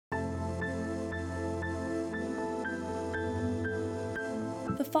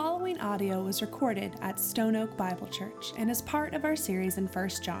The following audio was recorded at Stone Oak Bible Church and is part of our series in 1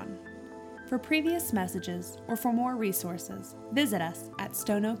 John. For previous messages or for more resources, visit us at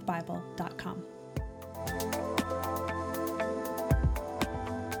stoneoakbible.com.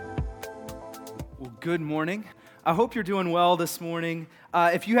 Well, good morning. I hope you're doing well this morning.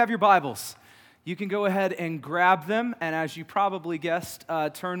 If you have your Bibles, you can go ahead and grab them, and as you probably guessed,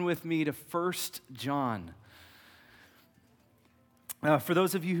 turn with me to 1 John. For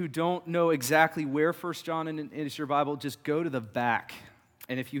those of you who don't know exactly where 1 John is your Bible, just go to the back.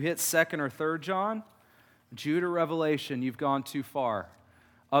 And if you hit 2nd or 3rd John, Jude or Revelation, you've gone too far.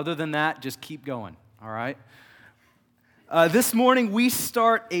 Other than that, just keep going, all right? This morning, we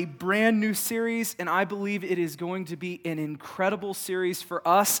start a brand new series, and I believe it is going to be an incredible series for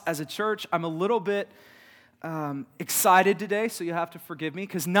us as a church. I'm a little bit excited today, so you have to forgive me,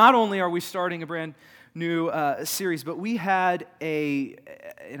 because not only are we starting a brand new series, but we had an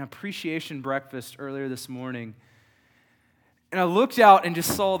appreciation breakfast earlier this morning, and I looked out and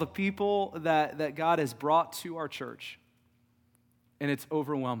just saw the people that God has brought to our church, and it's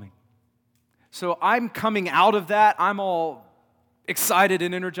overwhelming. So I'm coming out of that. I'm all excited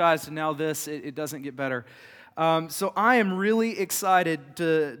and energized, and now it doesn't get better. So I am really excited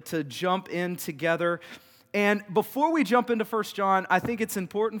to jump in together. And before we jump into 1 John, I think it's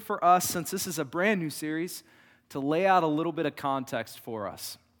important for us, since this is a brand new series, to lay out a little bit of context for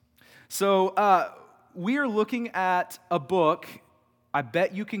us. So we are looking at a book. I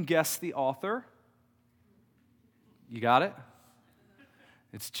bet you can guess the author. You got it?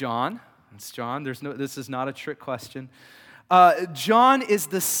 It's John. It's John. This is not a trick question. John is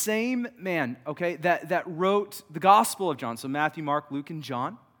the same man, okay, that wrote the Gospel of John. So Matthew, Mark, Luke, and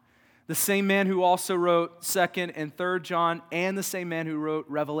John. The same man who also wrote 2nd and 3rd John, and the same man who wrote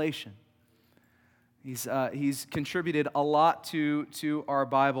Revelation. He's contributed a lot to our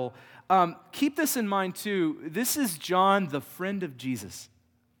Bible. Keep this in mind too. This is John, the friend of Jesus.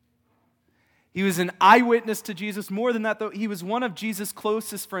 He was an eyewitness to Jesus. More than that, though, he was one of Jesus'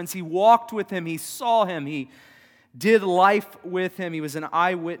 closest friends. He walked with him. He saw him. He did life with him. He was an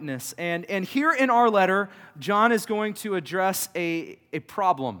eyewitness. And here in our letter, John is going to address a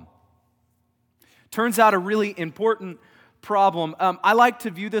problem. Turns out a really important problem. I like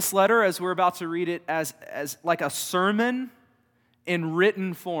to view this letter, as we're about to read it, as like a sermon in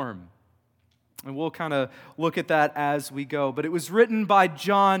written form. And we'll kind of look at that as we go. But it was written by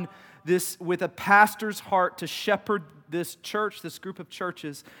John with a pastor's heart to shepherd this church, this group of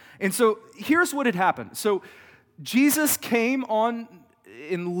churches. And so here's what had happened. So Jesus came on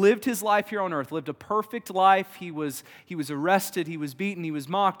and lived his life here on earth, lived a perfect life. He was arrested, he was beaten, he was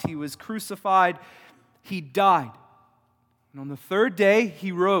mocked, he was crucified, he died. And on the 3rd day,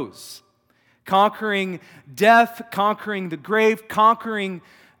 he rose, conquering death, conquering the grave, conquering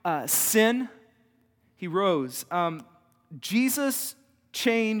sin. He rose. Jesus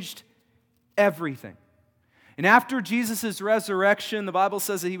changed everything. And after Jesus' resurrection, the Bible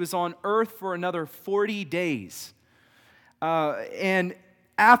says that he was on earth for another 40 days. And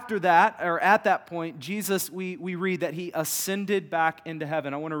after that, or at that point, Jesus, we read that he ascended back into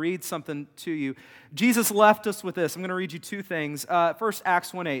heaven. I want to read something to you. Jesus left us with this. I'm going to read you two things. First,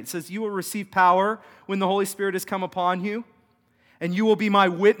 Acts 1:8. It says, "You will receive power when the Holy Spirit has come upon you, and you will be my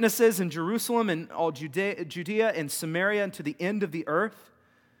witnesses in Jerusalem and all Judea and Samaria and to the end of the earth."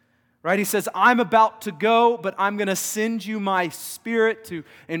 Right? He says, I'm about to go, but I'm going to send you my Spirit to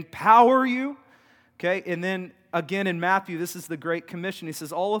empower you. Okay? And then again in Matthew, this is the Great Commission. He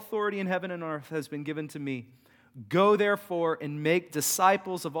says, all authority in heaven and earth has been given to me. Go therefore and make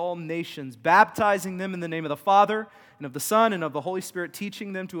disciples of all nations, baptizing them in the name of the Father and of the Son and of the Holy Spirit,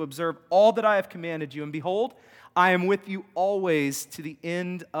 teaching them to observe all that I have commanded you. And behold, I am with you always to the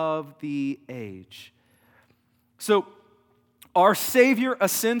end of the age. So, our Savior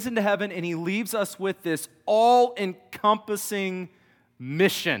ascends into heaven, and he leaves us with this all-encompassing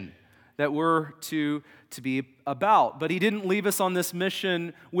mission that we're to be about. But he didn't leave us on this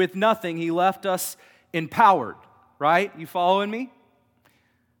mission with nothing. He left us empowered, right? You following me?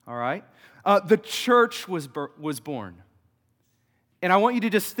 All right. The church was born. And I want you to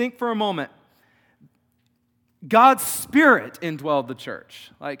just think for a moment. God's Spirit indwelled the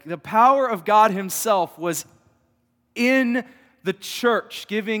church. Like the power of God himself was in the church,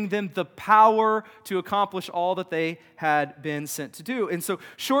 giving them the power to accomplish all that they had been sent to do. And so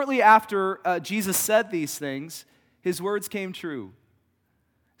shortly after Jesus said these things, his words came true.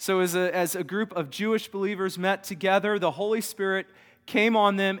 So as a group of Jewish believers met together, the Holy Spirit came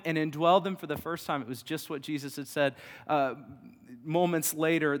on them and indwelled them for the first time. It was just what Jesus had said. Moments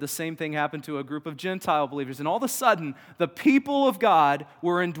later, the same thing happened to a group of Gentile believers. And all of a sudden, the people of God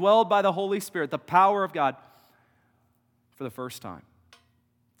were indwelled by the Holy Spirit, the power of God, for the first time.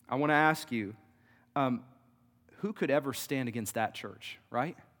 I want to ask you, who could ever stand against that church,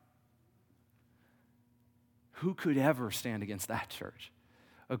 right? Who could ever stand against that church?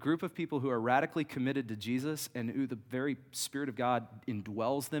 A group of people who are radically committed to Jesus and who the very Spirit of God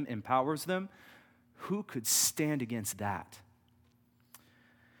indwells them, empowers them. Who could stand against that?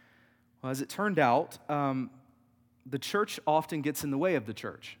 Well, as it turned out, the church often gets in the way of the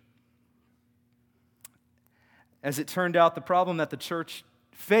church. As it turned out, the problem that the church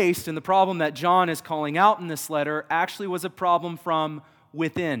faced and the problem that John is calling out in this letter actually was a problem from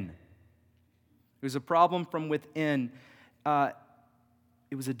within. It was a problem from within.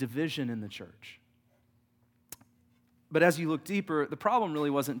 It was a division in the church. But as you look deeper, the problem really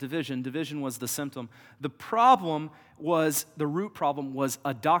wasn't division. Division was the symptom. The root problem was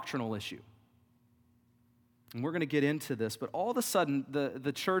a doctrinal issue. And we're going to get into this, but all of a sudden,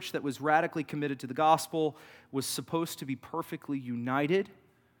 the church that was radically committed to the gospel was supposed to be perfectly united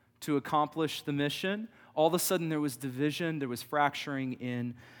to accomplish the mission. All of a sudden, there was division, there was fracturing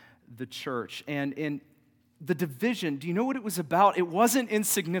in the church. And in the division, do you know what it was about? It wasn't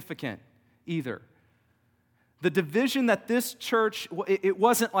insignificant either. The division that this church, it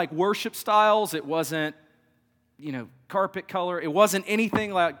wasn't like worship styles, it wasn't, carpet color, it wasn't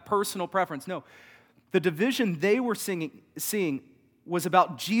anything like personal preference. No, the division they were seeing was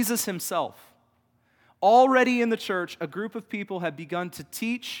about Jesus himself. Already in the church, a group of people had begun to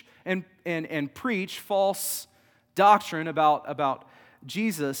teach and preach false doctrine about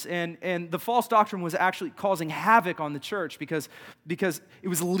Jesus, and the false doctrine was actually causing havoc on the church because it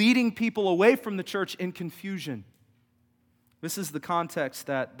was leading people away from the church in confusion. This is the context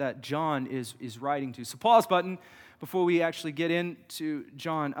that John is writing to. So pause button before we actually get into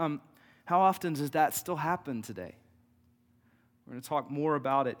John. How often does that still happen today? We're going to talk more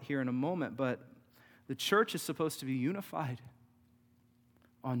about it here in a moment, but the church is supposed to be unified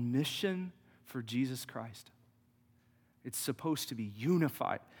on mission for Jesus Christ. It's supposed to be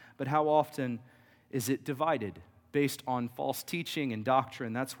unified. But how often is it divided based on false teaching and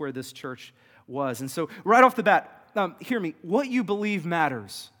doctrine? That's where this church was. And so right off the bat, hear me, what you believe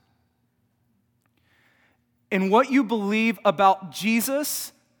matters. And what you believe about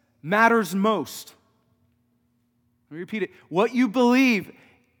Jesus matters most. Let me repeat it. What you believe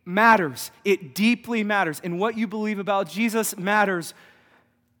matters. It deeply matters. And what you believe about Jesus matters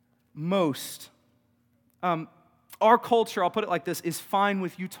most. Our culture, I'll put it like this, is fine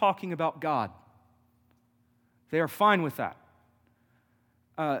with you talking about God. They are fine with that.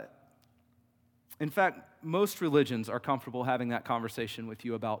 In fact, most religions are comfortable having that conversation with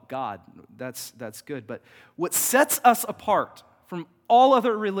you about God. That's good. But what sets us apart from all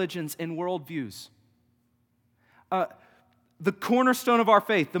other religions and worldviews, the cornerstone of our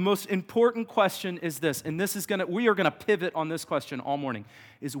faith, the most important question is this, and we are gonna pivot on this question all morning,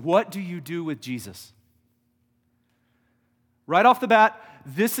 is what do you do with Jesus? Right off the bat,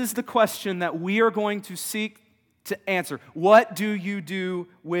 this is the question that we are going to seek to answer. What do you do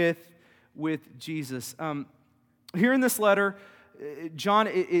with Jesus? Here in this letter, John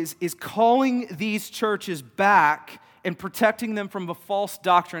is calling these churches back and protecting them from a false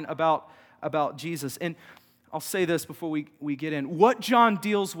doctrine about Jesus. And I'll say this before we get in. What John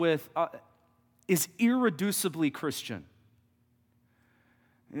deals with is irreducibly Christian.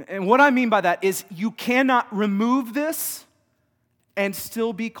 And what I mean by that is you cannot remove this and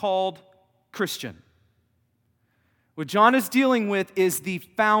still be called Christian. What John is dealing with is the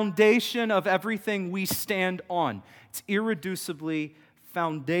foundation of everything we stand on. It's irreducibly,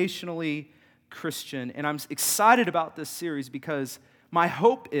 foundationally Christian. And I'm excited about this series because my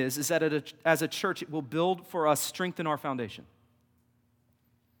hope is that as a church, it will build for us, strengthen our foundation.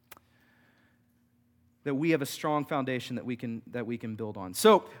 That we have a strong foundation that we can build on.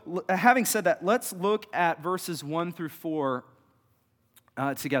 So, having said that, let's look at verses 1 through 4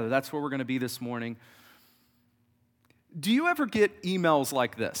 together. That's where we're going to be this morning. Do you ever get emails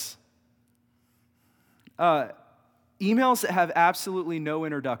like this? Emails that have absolutely no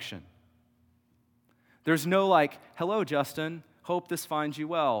introduction. There's no hello, Justin. Hope this finds you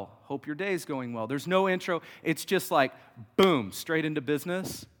well. Hope your day's going well. There's no intro. It's just boom, straight into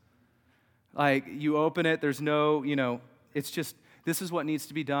business. You open it, there's no, it's just, this is what needs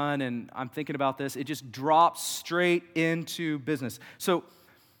to be done, and I'm thinking about this. It just drops straight into business. So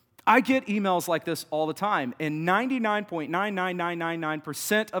I get emails like this all the time, and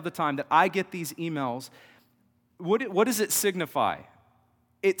 99.99999% of the time that I get these emails, what does it signify?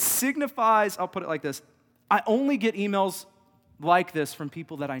 it signifies, I'll put it like this, I only get emails like this from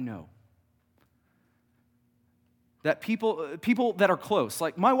people that I know. That people that are close,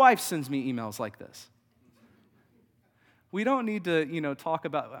 like my wife sends me emails like this. We don't need to, talk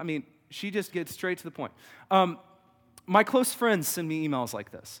about, she just gets straight to the point. My close friends send me emails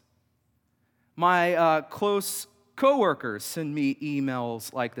like this. My close coworkers send me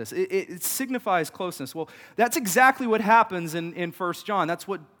emails like this. It signifies closeness. Well, that's exactly what happens in 1 John. That's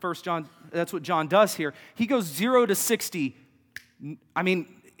what John does here. He goes 0 to 60.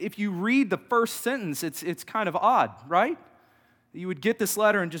 If you read the first sentence, it's kind of odd, right? You would get this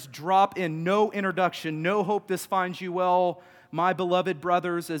letter and just drop in no introduction, no hope this finds you well, my beloved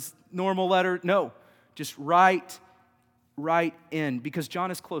brothers, as normal letter. No, just right in, because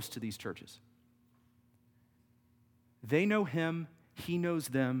John is close to these churches. They know him, he knows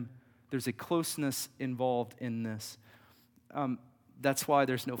them. There's a closeness involved in this. That's why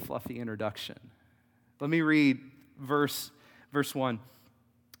there's no fluffy introduction. Let me read verse 1.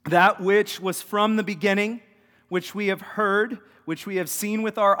 That which was from the beginning, which we have heard, which we have seen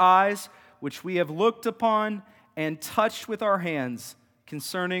with our eyes, which we have looked upon and touched with our hands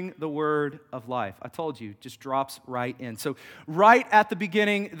concerning the word of life. I told you, just drops right in. So right at the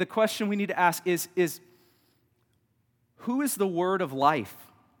beginning, the question we need to ask is who is the word of life?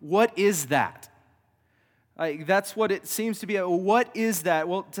 What is that? That's what it seems to be. What is that?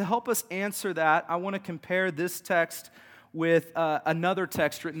 Well, to help us answer that, I want to compare this text with another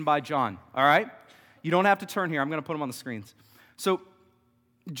text written by John, all right? You don't have to turn here. I'm going to put them on the screens. So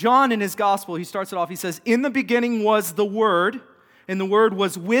John in his gospel, he starts it off, he says, in the beginning was the Word, and the Word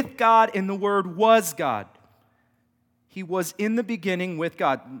was with God, and the Word was God. He was in the beginning with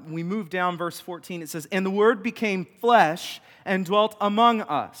God. We move down verse 14, it says, and the Word became flesh and dwelt among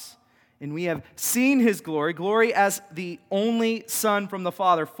us. And we have seen His glory as the only Son from the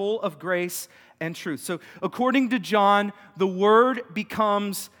Father, full of grace and truth. So according to John, the Word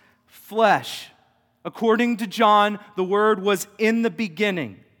becomes flesh. According to John, the Word was in the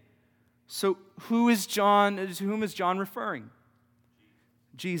beginning. So to whom is John referring?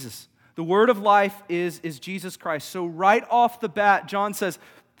 Jesus. The Word of life is Jesus Christ. So right off the bat, John says,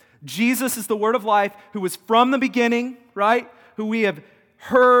 Jesus is the Word of life who was from the beginning, right? Who we have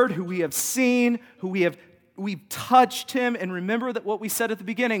heard, who we have seen, we've touched Him. And remember that what we said at the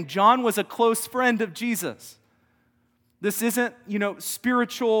beginning, John was a close friend of Jesus. This isn't,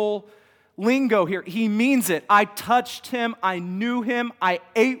 spiritual lingo here. He means it. I touched Him. I knew Him. I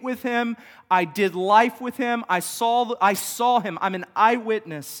ate with Him. I did life with Him. I saw Him. I'm an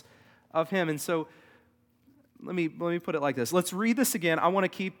eyewitness of Him. And so let me put it like this. Let's read this again. I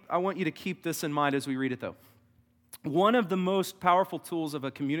want you to keep this in mind as we read it, though. One of the most powerful tools of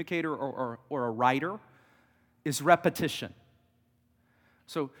a communicator or a writer is repetition.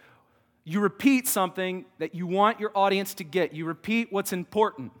 So you repeat something that you want your audience to get. You repeat what's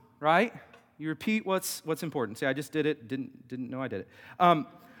important, right? You repeat what's important. See, I just did it. Didn't know I did it.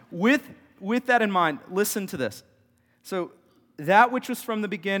 With that in mind, listen to this. So that which was from the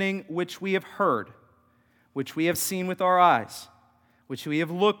beginning, which we have heard, which we have seen with our eyes, which we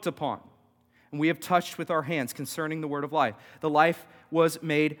have looked upon, and we have touched with our hands concerning the word of life. The life was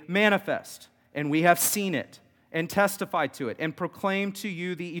made manifest, and we have seen it, and testified to it, and proclaimed to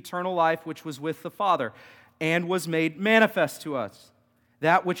you the eternal life which was with the Father, and was made manifest to us.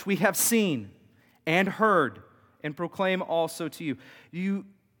 That which we have seen and heard, and proclaim also to you.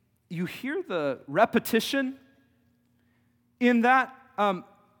 You hear the repetition in that?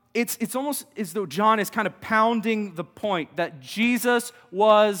 It's almost as though John is kind of pounding the point that Jesus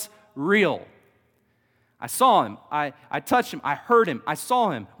was real. I saw Him, I touched Him, I heard Him, I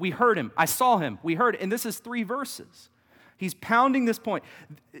saw Him, we heard Him, I saw Him, we heard Him. And this is 3 verses. He's pounding this point.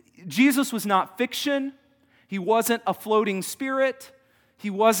 Jesus was not fiction. He wasn't a floating spirit.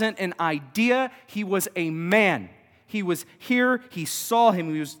 He wasn't an idea. He was a man. He was here. He saw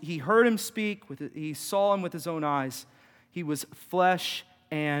Him. He heard Him speak. He saw Him with His own eyes. He was flesh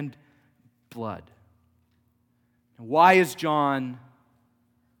and blood. Why is John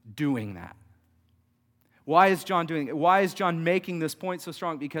doing that? Why is John doing it? Why is John making this point so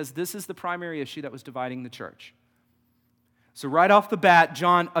strong? Because this is the primary issue that was dividing the church. So right off the bat,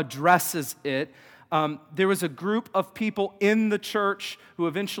 John addresses it. There was a group of people in the church who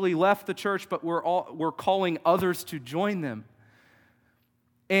eventually left the church, but were calling others to join them.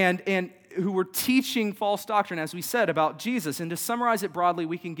 And who were teaching false doctrine, as we said, about Jesus. And to summarize it broadly,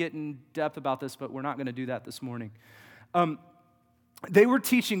 we can get in depth about this, but we're not going to do that this morning. They were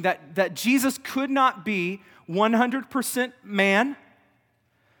teaching that Jesus could not be 100% man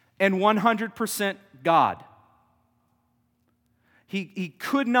and 100% God.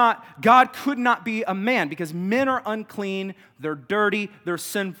 God could not be a man because men are unclean, they're dirty, they're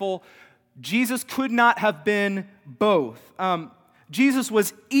sinful. Jesus could not have been both. Jesus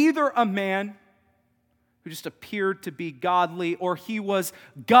was either a man who just appeared to be godly, or he was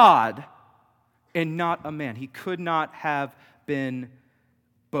God and not a man. He could not have been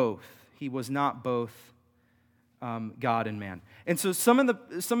both. He was not both God and man. And so some of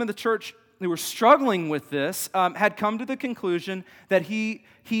the church who were struggling with this had come to the conclusion that he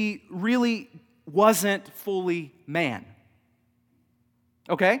really wasn't fully man.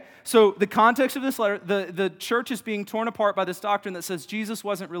 Okay? So the context of this letter, the church is being torn apart by this doctrine that says Jesus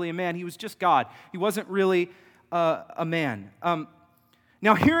wasn't really a man. He was just God. He wasn't really a man.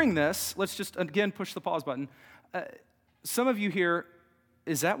 Now, hearing this, let's just, again, push the pause button. Some of you here,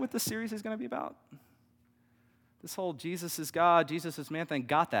 is that what this series is going to be about? This whole Jesus is God, Jesus is man thing,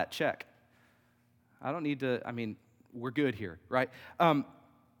 got that, check. I don't need to, we're good here, right?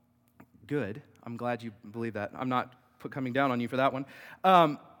 Good. I'm glad you believe that. I'm not coming down on you for that one.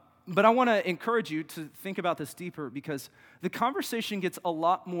 But I want to encourage you to think about this deeper because the conversation gets a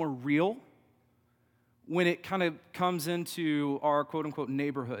lot more real when it kind of comes into our quote-unquote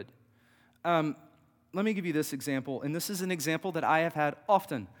neighborhood. Let me give you this example, and this is an example that I have had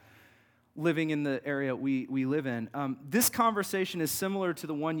often living in the area we live in. This conversation is similar to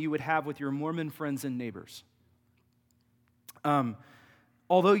the one you would have with your Mormon friends and neighbors.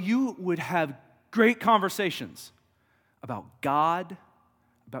 Although you would have great conversations about God,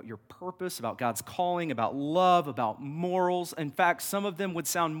 about your purpose, about God's calling, about love, about morals. In fact, some of them would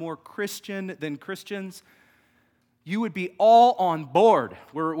sound more Christian than Christians. You would be all on board.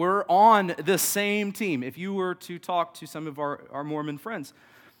 We're on the same team if you were to talk to some of our Mormon friends.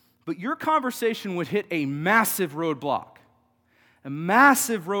 But your conversation would hit a massive roadblock. A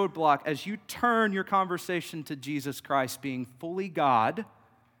massive roadblock as you turn your conversation to Jesus Christ being fully God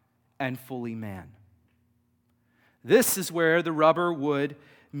and fully man. This is where the rubber would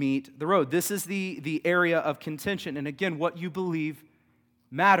meet the road. This is the area of contention. And again, what you believe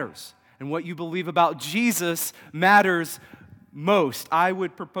matters. And what you believe about Jesus matters most. I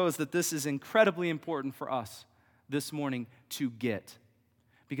would propose that this is incredibly important for us this morning to get.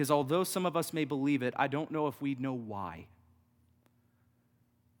 Because although some of us may believe it, I don't know if we know why.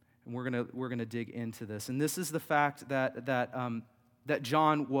 And we're gonna dig into this. And this is the fact that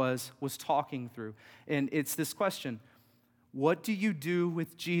John was talking through. And it's this question: what do you do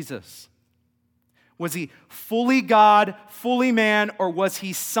with Jesus? Was he fully God, fully man, or was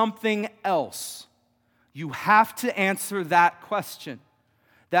he something else? You have to answer that question.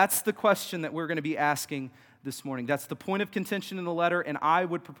 That's the question that we're going to be asking this morning. That's the point of contention in the letter, and I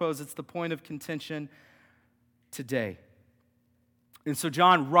would propose it's the point of contention today. And so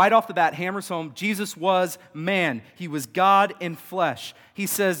John, right off the bat, hammers home, Jesus was man. He was God in flesh. He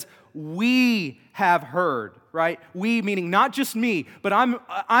says, we have heard, right? We, meaning not just me, but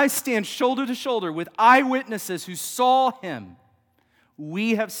I stand shoulder to shoulder with eyewitnesses who saw him.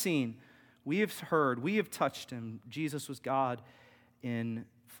 We have seen, we have heard, we have touched him. Jesus was God in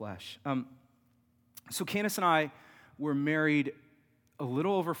flesh. So Candace and I were married a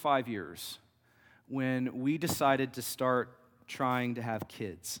little over 5 years when we decided to start trying to have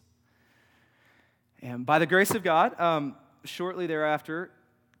kids. And by the grace of God, shortly thereafter,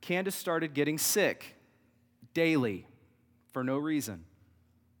 Candace started getting sick daily for no reason.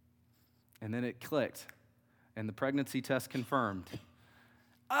 And then it clicked, and the pregnancy test confirmed.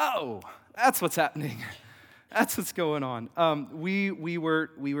 Oh, that's what's happening. That's what's going on. We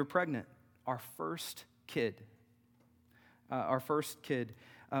were pregnant. Our first kid.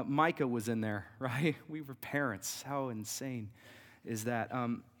 Micah was in there, right? We were parents. How insane is that?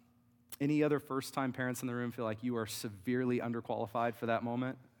 Any other first-time parents in the room feel like you are severely underqualified for that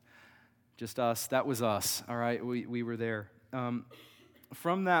moment? Just us. That was us, all right? We were there.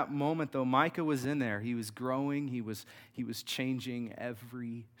 From that moment, though, Micah was in there. He was growing. He was changing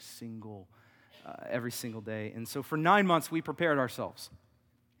every single day. And so for 9 months, we prepared ourselves.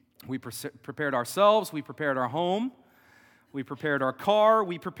 We prepared ourselves. We prepared our home. We prepared our car.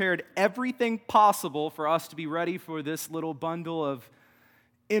 We prepared everything possible for us to be ready for this little bundle of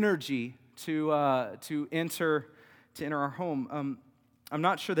energy to enter our home. I'm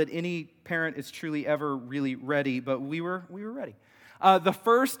not sure that any parent is truly ever really ready, but we were ready. The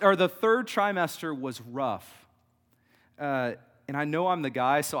third trimester was rough, and I know I'm the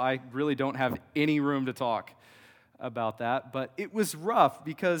guy, so I really don't have any room to talk about that. But it was rough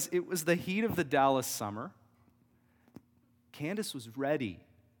because it was the heat of the Dallas summer. Candace was ready.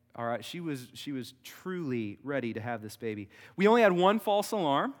 All right, she was truly ready to have this baby. We only had one false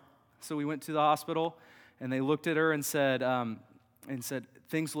alarm, so we went to the hospital, and they looked at her and said, and said,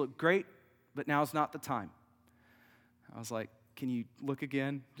 things look great, but now's not the time. I was like, can you look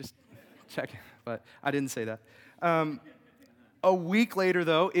again? Just check. But I didn't say that. A week later,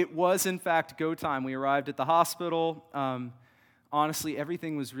 though, it was in fact go time. We arrived at the hospital. Honestly,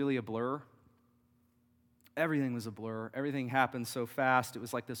 everything was really a blur. Everything was a blur. Everything happened so fast. It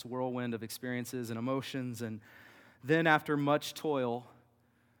was like this whirlwind of experiences and emotions. And then after much toil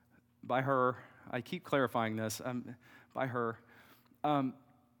by her, I keep clarifying this, by her, I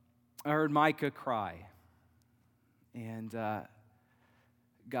heard Micah cry and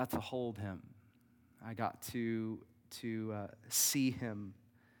got to hold him. I got to see him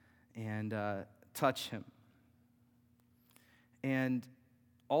and touch him. And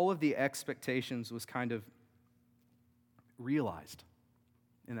all of the expectations was kind of realized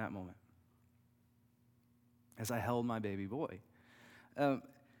in that moment as I held my baby boy.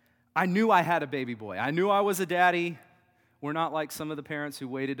 I knew I had a baby boy. I knew I was a daddy. We're not like some of the parents who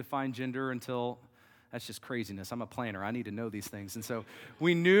waited to find gender until, that's just craziness. I'm a planner. I need to know these things. And so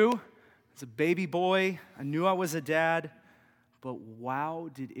we knew as a baby boy, I knew I was a dad, but wow,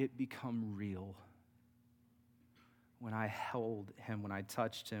 did it become real when I held him, when I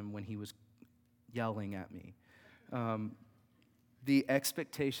touched him, when he was yelling at me. The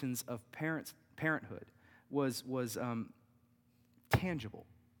expectations of parenthood was tangible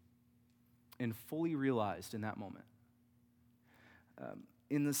and fully realized in that moment.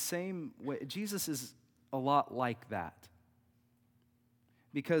 In the same way, Jesus is a lot like that.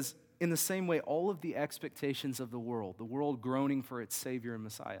 Because in the same way, all of the expectations of the world groaning for its Savior and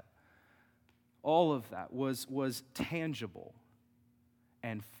Messiah, all of that was tangible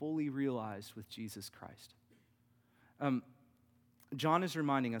and fully realized with Jesus Christ. John is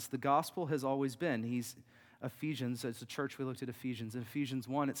reminding us the gospel has always been, Ephesians, as a church we looked at Ephesians. In Ephesians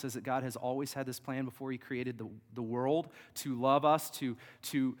 1, it says that God has always had this plan before he created the world to love us,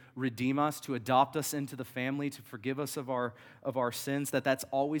 to redeem us, to adopt us into the family, to forgive us of our sins, that's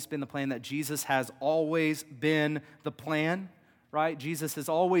always been the plan, that Jesus has always been the plan, right? Jesus has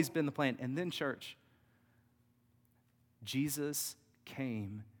always been the plan. And then, church, Jesus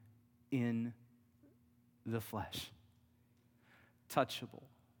came in the flesh. Touchable,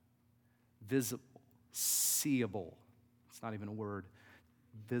 visible, seeable. It's not even a word.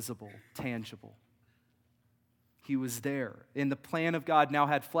 Visible, tangible. He was there. And the plan of God now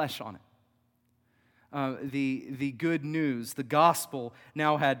had flesh on it. The good news, the gospel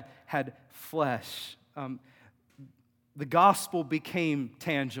now had flesh. The gospel became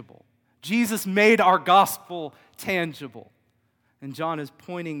tangible. Jesus made our gospel tangible. And John is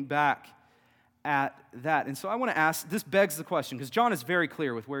pointing back at that. And so I want to ask, this begs the question, because John is very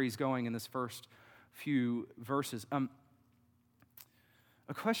clear with where he's going in this first few verses. A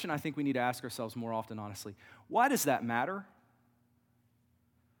question I think we need to ask ourselves more often, honestly. Why does that matter?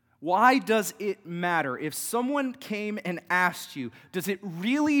 Why does it matter? If someone came and asked you, does it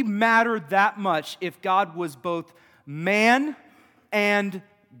really matter that much if God was both man and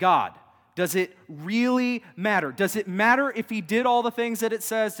God? Does it really matter? Does it matter if he did all the things that it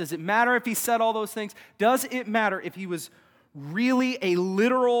says? Does it matter if he said all those things? Does it matter if he was really a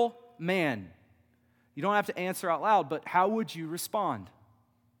literal man? You don't have to answer out loud, but how would you respond?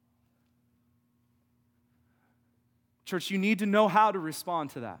 Church, you need to know how to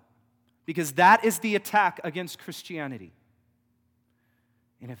respond to that, because that is the attack against Christianity.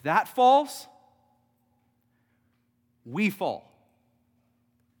 And if that falls, we fall.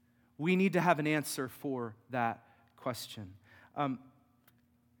 We need to have an answer for that question.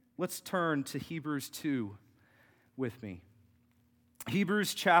 Let's turn to Hebrews 2 with me.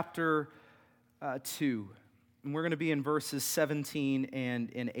 Hebrews chapter 2. And we're going to be in verses 17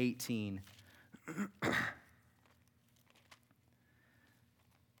 and in 18.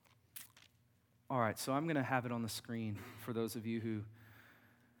 All right, so I'm going to have it on the screen for those of you who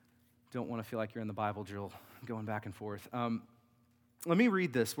don't want to feel like you're in the Bible drill going back and forth. Let me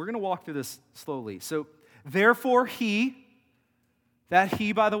read this. We're going to walk through this slowly. So, therefore that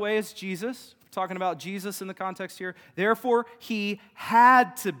he, by the way, is Jesus. We're talking about Jesus in the context here. Therefore, he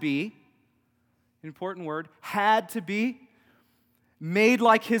had to be, important word, had to be made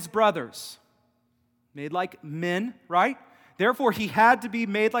like his brothers. Made like men, right? Therefore, he had to be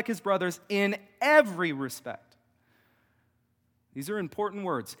made like his brothers in every respect. These are important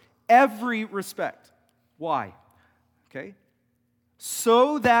words. Every respect. Why? Okay?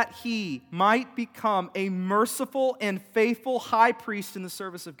 So that he might become a merciful and faithful high priest in the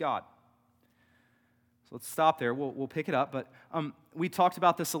service of God. So let's stop there. We'll pick it up. But We talked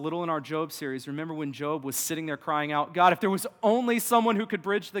about this a little in our Job series. Remember when Job was sitting there crying out, God, if there was only someone who could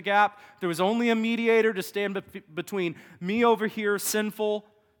bridge the gap, if there was only a mediator to stand between me over here, sinful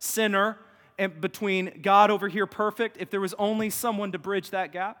sinner, and between God over here, perfect, if there was only someone to bridge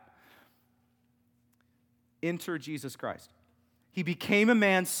that gap, enter Jesus Christ. He became a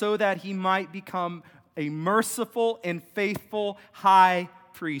man so that he might become a merciful and faithful high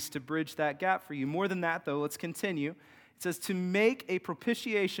priest to bridge that gap for you. More than that, though, let's continue. It says, to make a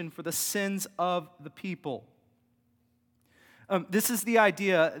propitiation for the sins of the people. This is the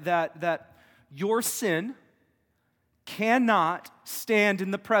idea that your sin cannot stand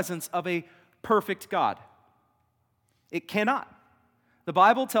in the presence of a perfect God. It cannot. The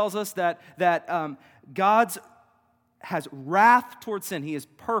Bible tells us that God has wrath towards sin. He is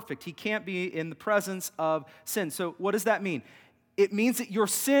perfect. He can't be in the presence of sin. So what does that mean? It means that your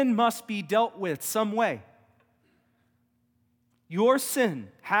sin must be dealt with some way. Your sin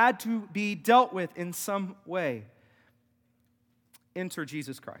had to be dealt with in some way. Enter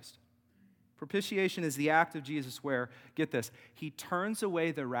Jesus Christ. Propitiation is the act of Jesus where, get this, he turns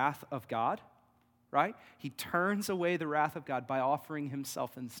away the wrath of God, right? He turns away the wrath of God by offering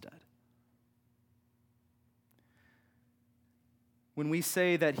himself instead. When we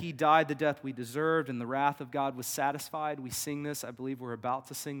say that he died the death we deserved and the wrath of God was satisfied, we sing this. I believe we're about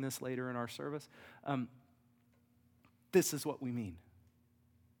to sing this later in our service. This is what we mean.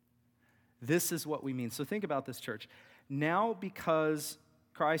 This is what we mean. So think about this, church. Now, because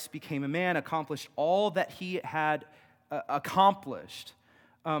Christ became a man, accomplished all that he had accomplished,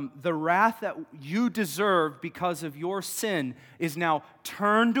 the wrath that you deserve because of your sin is now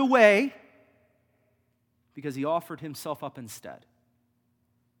turned away because he offered himself up instead.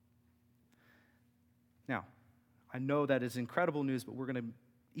 Now, I know that is incredible news, but we're going to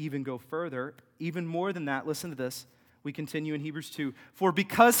even go further. Even more than that, listen to this. We continue in Hebrews 2. For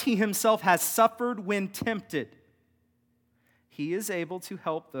because he himself has suffered when tempted, he is able to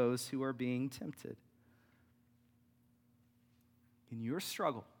help those who are being tempted. In your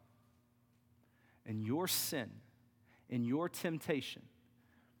struggle, in your sin, in your temptation,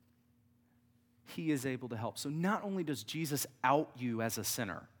 he is able to help. So not only does Jesus out you as a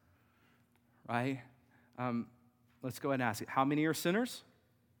sinner, right? Let's go ahead and ask you, how many are sinners?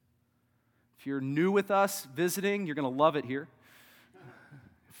 If you're new with us, visiting, you're going to love it here.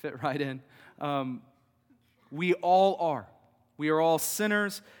 Fit right in. We all are. We are all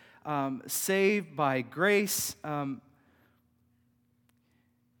sinners, saved by grace.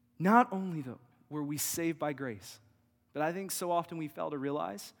 Not only, though, were we saved by grace, but I think so often we fail to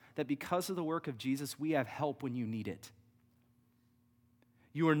realize that because of the work of Jesus, we have help when you need it.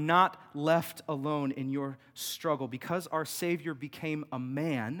 You are not left alone in your struggle. Because our Savior became a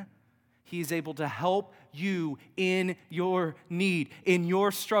man, he is able to help you in your need, in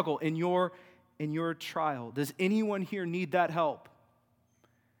your struggle, in your trial. Does anyone here need that help?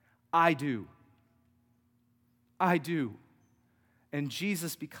 I do. I do. And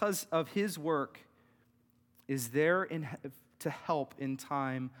Jesus, because of his work, is there to help in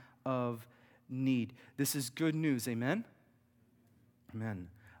time of need. This is good news, amen? Amen.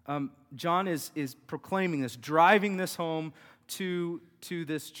 John is proclaiming this, driving this home to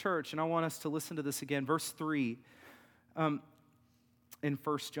this church. And I want us to listen to this again. Verse 3 in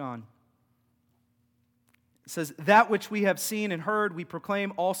 1 John. It says, that which we have seen and heard we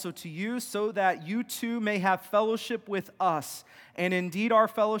proclaim also to you, so that you too may have fellowship with us. And indeed our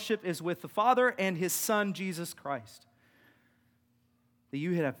fellowship is with the Father and his Son, Jesus Christ. That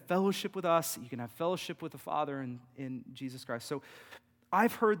you have fellowship with us, you can have fellowship with the Father in Jesus Christ. So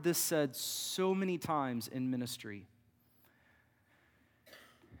I've heard this said so many times in ministry.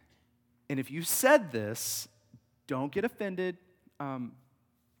 And if you said this, don't get offended.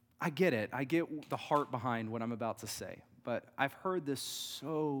 I get it. I get the heart behind what I'm about to say. But I've heard this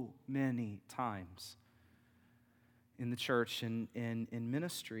so many times in the church and in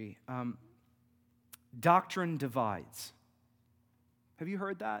ministry. Doctrine divides. Have you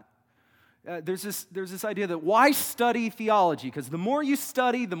heard that? There's this idea that why study theology? Because the more you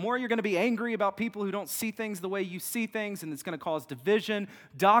study, the more you're going to be angry about people who don't see things the way you see things, and it's going to cause division.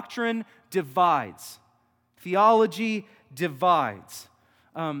 Doctrine divides. Theology divides.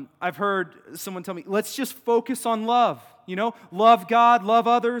 I've heard someone tell me, let's just focus on love. You know, love God, love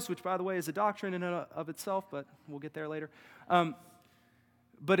others, which, by the way, is a doctrine in and of itself, but we'll get there later.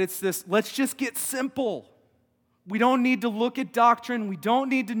 But it's this, let's just get simple. We don't need to look at doctrine. We don't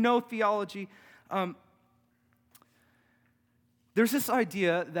need to know theology. There's this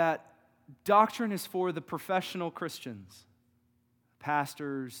idea that doctrine is for the professional Christians,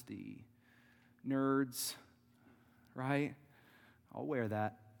 pastors, the nerds, right? I'll wear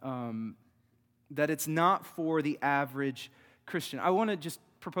that. That it's not for the average Christian. I want to just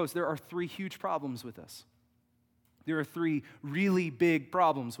propose there are 3 huge problems with this. There are 3 really big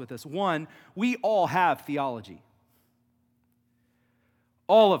problems with this. One, we all have theology.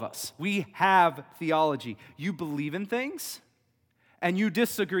 All of us, we have theology. You believe in things, and you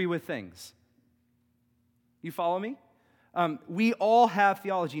disagree with things. You follow me? We all have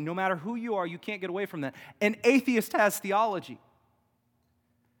theology. No matter who you are, you can't get away from that. An atheist has theology.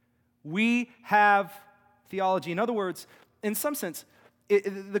 We have theology. In other words, in some sense,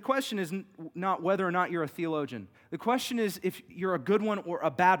 the question is not whether or not you're a theologian. The question is if you're a good one or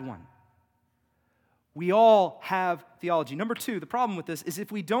a bad one. We all have theology. Number 2, the problem with this is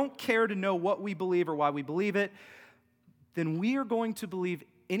if we don't care to know what we believe or why we believe it, then we are going to believe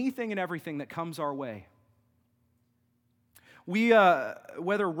anything and everything that comes our way. We,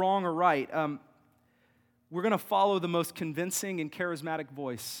 whether wrong or right, we're going to follow the most convincing and charismatic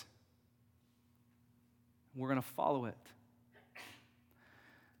voice. We're going to follow it.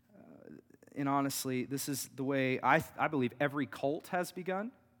 And honestly, this is the way I believe every cult has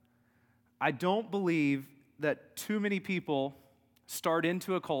begun. I don't believe that too many people start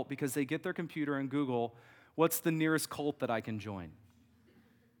into a cult because they get their computer and Google, what's the nearest cult that I can join?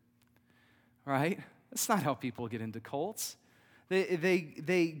 Right? That's not how people get into cults.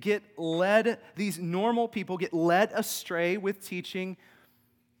 They get led, these normal people get led astray with teaching,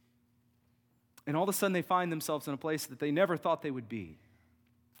 and all of a sudden they find themselves in a place that they never thought they would be.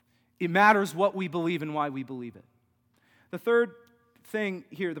 It matters what we believe and why we believe it. The third thing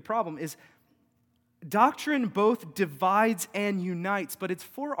here, the problem is doctrine both divides and unites, but it's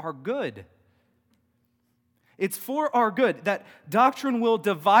for our good. It's for our good that doctrine will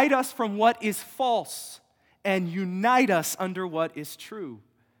divide us from what is false and unite us under what is true.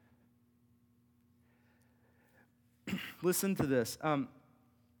 Listen to this.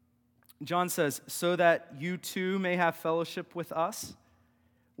 John says, so that you too may have fellowship with us.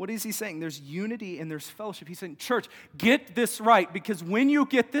 What is he saying? There's unity and there's fellowship. He's saying, church, get this right, because when you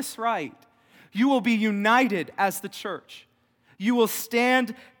get this right, you will be united as the church. You will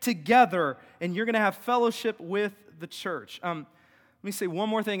stand together, and you're going to have fellowship with the church. Let me say one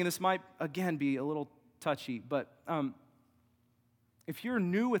more thing, and this might, again, be a little touchy, but if you're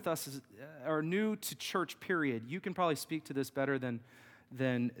new with us, or new to church, period, you can probably speak to this better than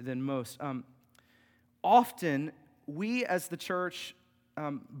most. Often, we as the church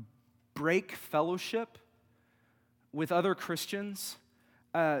break fellowship with other Christians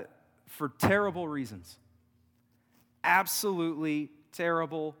for terrible reasons. Absolutely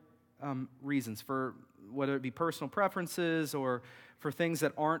terrible reasons. For whether it be personal preferences or for things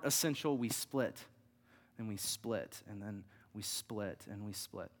that aren't essential, we split. And we split, and then we split, and we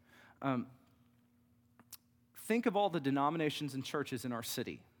split. Think of all the denominations and churches in our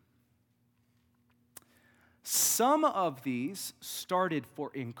city. Some of these started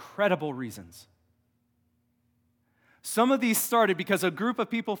for incredible reasons. Some of these started because a group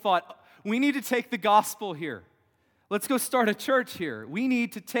of people thought, we need to take the gospel here. Let's go start a church here. We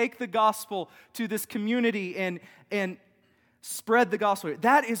need to take the gospel to this community and spread the gospel.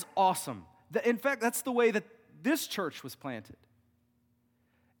 That is awesome. In fact, that's the way that this church was planted.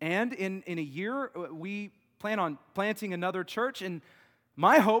 And in a year, we plan on planting another church, and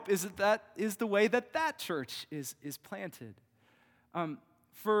my hope is that is the way that church is planted.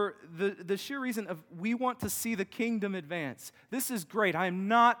 For the sheer reason of we want to see the kingdom advance. This is great. I am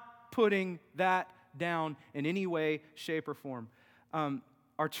not putting that down in any way, shape, or form.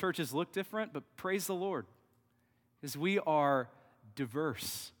 Our churches look different, but praise the Lord, because we are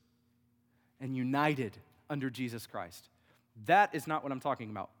diverse and united under Jesus Christ. That is not what I'm talking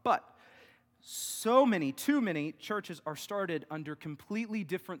about. But too many churches are started under completely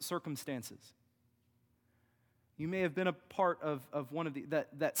different circumstances. You may have been a part of one of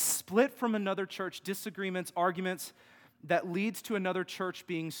that split from another church, disagreements, arguments that leads to another church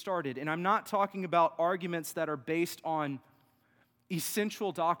being started. And I'm not talking about arguments that are based on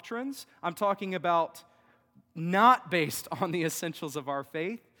essential doctrines. I'm talking about not based on the essentials of our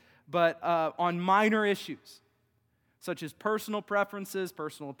faith, but on minor issues, such as personal preferences,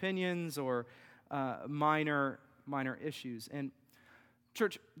 personal opinions, or minor issues. And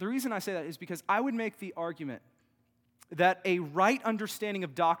church, the reason I say that is because I would make the argument that a right understanding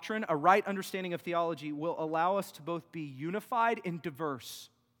of doctrine, a right understanding of theology will allow us to both be unified and diverse.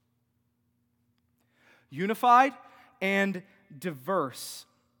 Unified and diverse,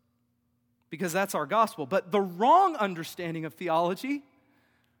 because that's our gospel. But the wrong understanding of theology,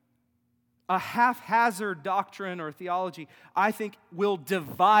 a haphazard doctrine or theology, I think will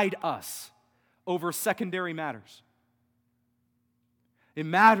divide us over secondary matters. It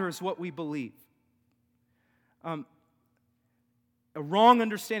matters what we believe. A wrong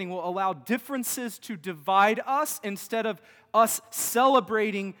understanding will allow differences to divide us instead of us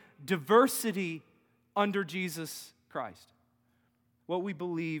celebrating diversity under Jesus Christ. What we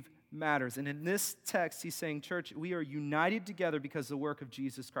believe matters. And in this text, he's saying, church, we are united together because of the work of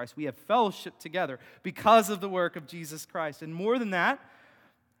Jesus Christ. We have fellowship together because of the work of Jesus Christ. And more than that,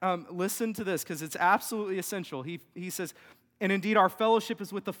 listen to this, because it's absolutely essential. He says, and indeed our fellowship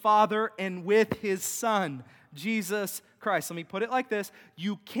is with the Father and with His Son, Jesus Christ. Let me put it like this.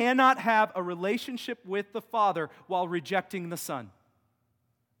 You cannot have a relationship with the Father while rejecting the Son.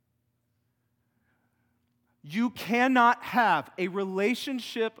 You cannot have a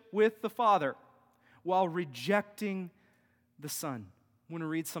relationship with the Father while rejecting the Son. I want to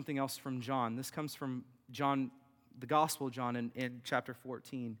read something else from John. This comes from John, the Gospel of John in chapter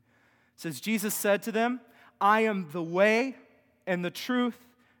 14. It says, Jesus said to them, I am the way and the truth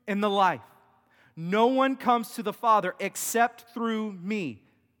and the life. No one comes to the Father except through me.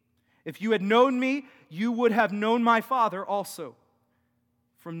 If you had known me, you would have known my Father also.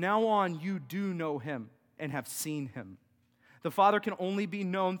 From now on, you do know Him and have seen Him. The Father can only be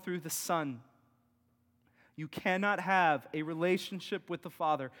known through the Son. You cannot have a relationship with the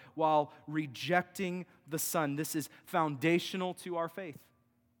Father while rejecting the Son. This is foundational to our faith.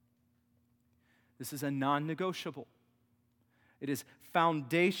 This is a non-negotiable. It is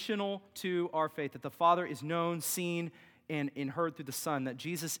foundational to our faith that the Father is known, seen, and heard through the Son, that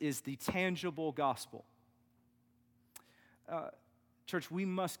Jesus is the tangible gospel. Church, we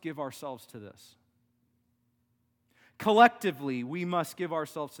must give ourselves to this. Collectively, we must give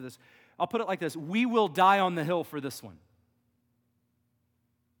ourselves to this. I'll put it like this. We will die on the hill for this one.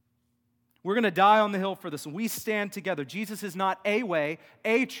 We're going to die on the hill for this one. We stand together. Jesus is not a way,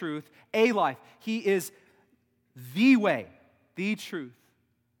 a truth, a life. He is the way, the truth,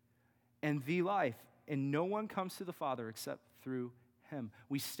 and the life. And no one comes to the Father except through Him.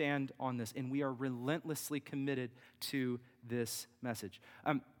 We stand on this, and we are relentlessly committed to this message.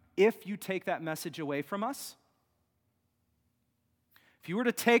 If you take that message away from us, if you were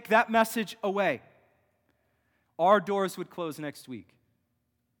to take that message away, our doors would close next week.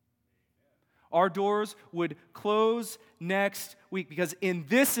 Our doors would close next week because in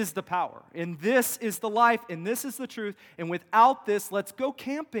this is the power, in this is the life, and this is the truth, and without this, let's go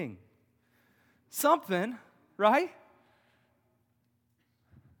camping. Something, right?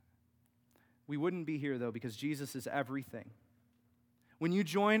 We wouldn't be here, though, because Jesus is everything. When you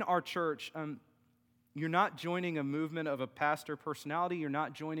join our church, you're not joining a movement of a pastor personality. You're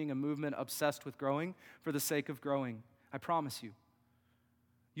not joining a movement obsessed with growing for the sake of growing. I promise you.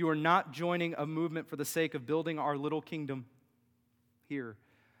 You are not joining a movement for the sake of building our little kingdom here.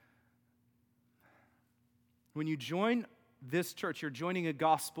 When you join this church, you're joining a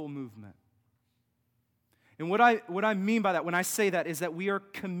gospel movement. And what I mean by that, when I say that, is that we are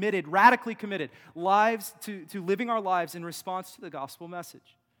committed, radically committed, lives to living our lives in response to the gospel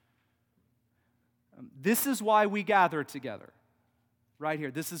message. This is why we gather together, right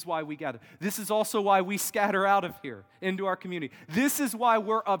here. This is why we gather. This is also why we scatter out of here into our community. This is why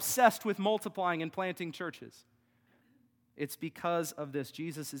we're obsessed with multiplying and planting churches. It's because of this.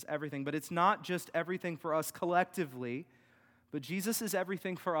 Jesus is everything, but it's not just everything for us collectively, but Jesus is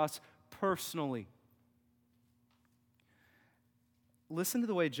everything for us personally. Listen to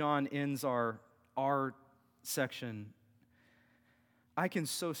the way John ends our section. I can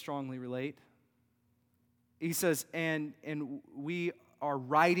so strongly relate. He says, and we are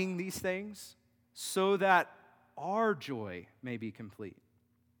writing these things so that our joy may be complete.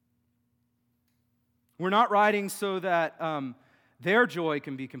 We're not writing so that their joy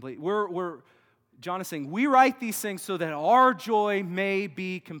can be complete. John is saying, we write these things so that our joy may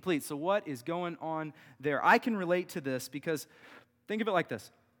be complete. So what is going on there? I can relate to this because think of it like this.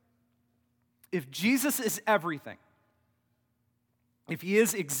 If Jesus is everything, if He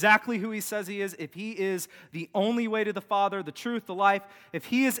is exactly who He says He is, if He is the only way to the Father, the truth, the life, if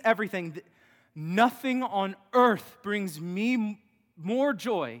He is everything, nothing on earth brings me more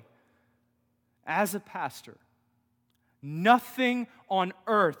joy as a pastor. Nothing on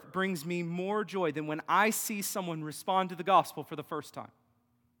earth brings me more joy than when I see someone respond to the gospel for the first time.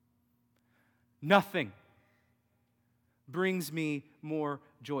 Nothing brings me more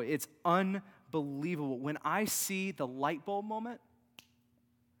joy. It's unbelievable. When I see the light bulb moment,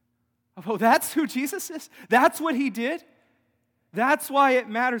 oh, that's who Jesus is? That's what He did? That's why it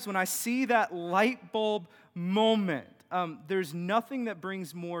matters when I see that light bulb moment. There's nothing that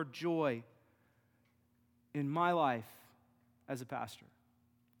brings more joy in my life as a pastor.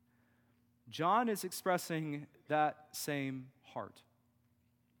 John is expressing that same heart.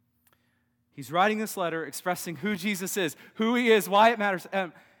 He's writing this letter expressing who Jesus is, who he is, why it matters,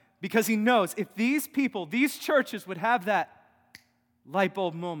 because he knows if these people, these churches would have that light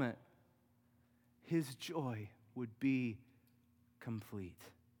bulb moment, his joy would be complete.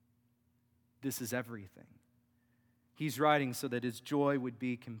 This is everything. He's writing so that his joy would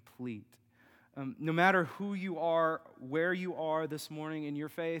be complete. No matter who you are, where you are this morning in your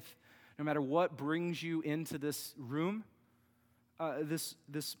faith, no matter what brings you into this room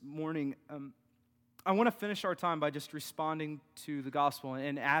this morning, I want to finish our time by just responding to the gospel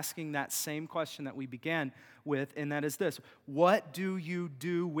and asking that same question that we began with, and that is this: what do you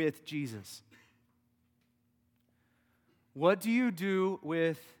do with Jesus? What do you do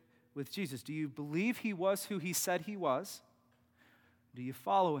with Jesus? Do you believe he was who he said he was? Do you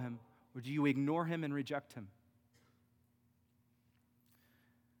follow him, or do you ignore him and reject him?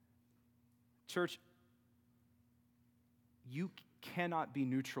 Church, you cannot be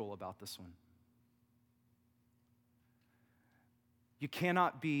neutral about this one. You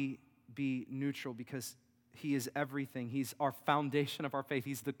cannot be neutral because he is everything. He's our foundation of our faith.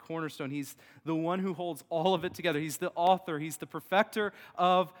 He's the cornerstone. He's the one who holds all of it together. He's the author. He's the perfecter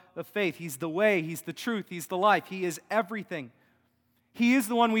of the faith. He's the way. He's the truth. He's the life. He is everything. He is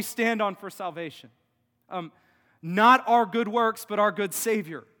the one we stand on for salvation. Not our good works, but our good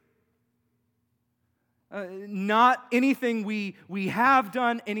Savior. Not anything we have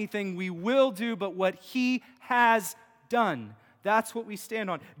done, anything we will do, but what he has done. That's what we stand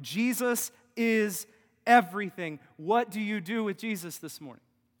on. Jesus is everything. What do you do with Jesus this morning?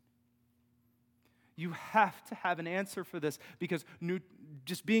 You have to have an answer for this, because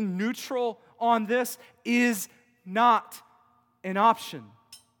just being neutral on this is not an option.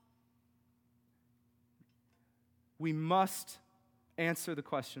 We must answer the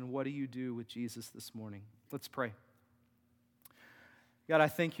question, what do you do with Jesus this morning? Let's pray. God, I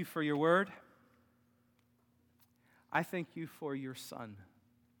thank you for your word. I thank you for your Son,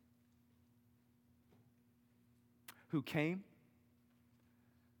 who came,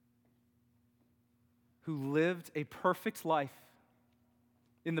 who lived a perfect life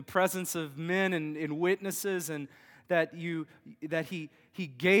in the presence of men and witnesses, and that he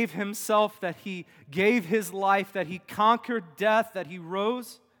gave himself, that he gave his life, that he conquered death, that he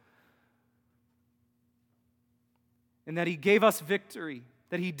rose, and that he gave us victory,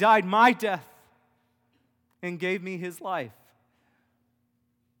 that he died my death and gave me his life.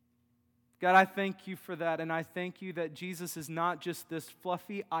 God, I thank you for that, and I thank you that Jesus is not just this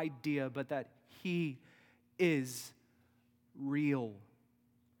fluffy idea, but that he is real.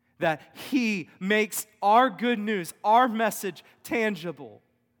 That he makes our good news, our message, tangible.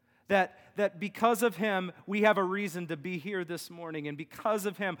 That because of him, we have a reason to be here this morning, and because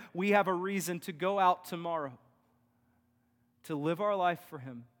of him, we have a reason to go out tomorrow, to live our life for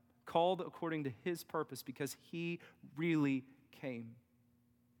him, called according to his purpose, because he really came.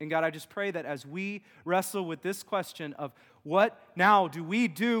 And God, I just pray that as we wrestle with this question of what now do we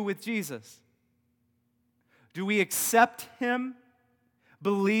do with Jesus? Do we accept him,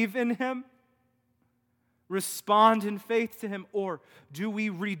 believe in him, respond in faith to him, or do we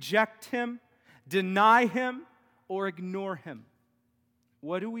reject him, deny him, or ignore him?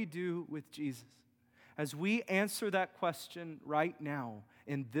 What do we do with Jesus? As we answer that question right now,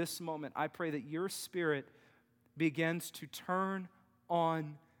 in this moment, I pray that your Spirit begins to turn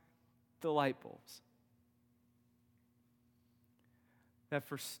on the light bulbs. That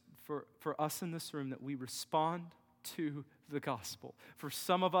for us in this room, that we respond to the gospel. For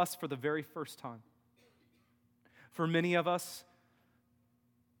some of us, for the very first time. For many of us,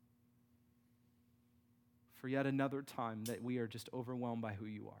 for yet another time, that we are just overwhelmed by who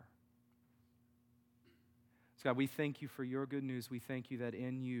you are. So God, we thank you for your good news. We thank you that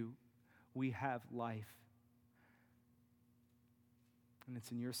in you we have life. And it's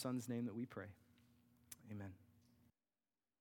in your Son's name that we pray. Amen.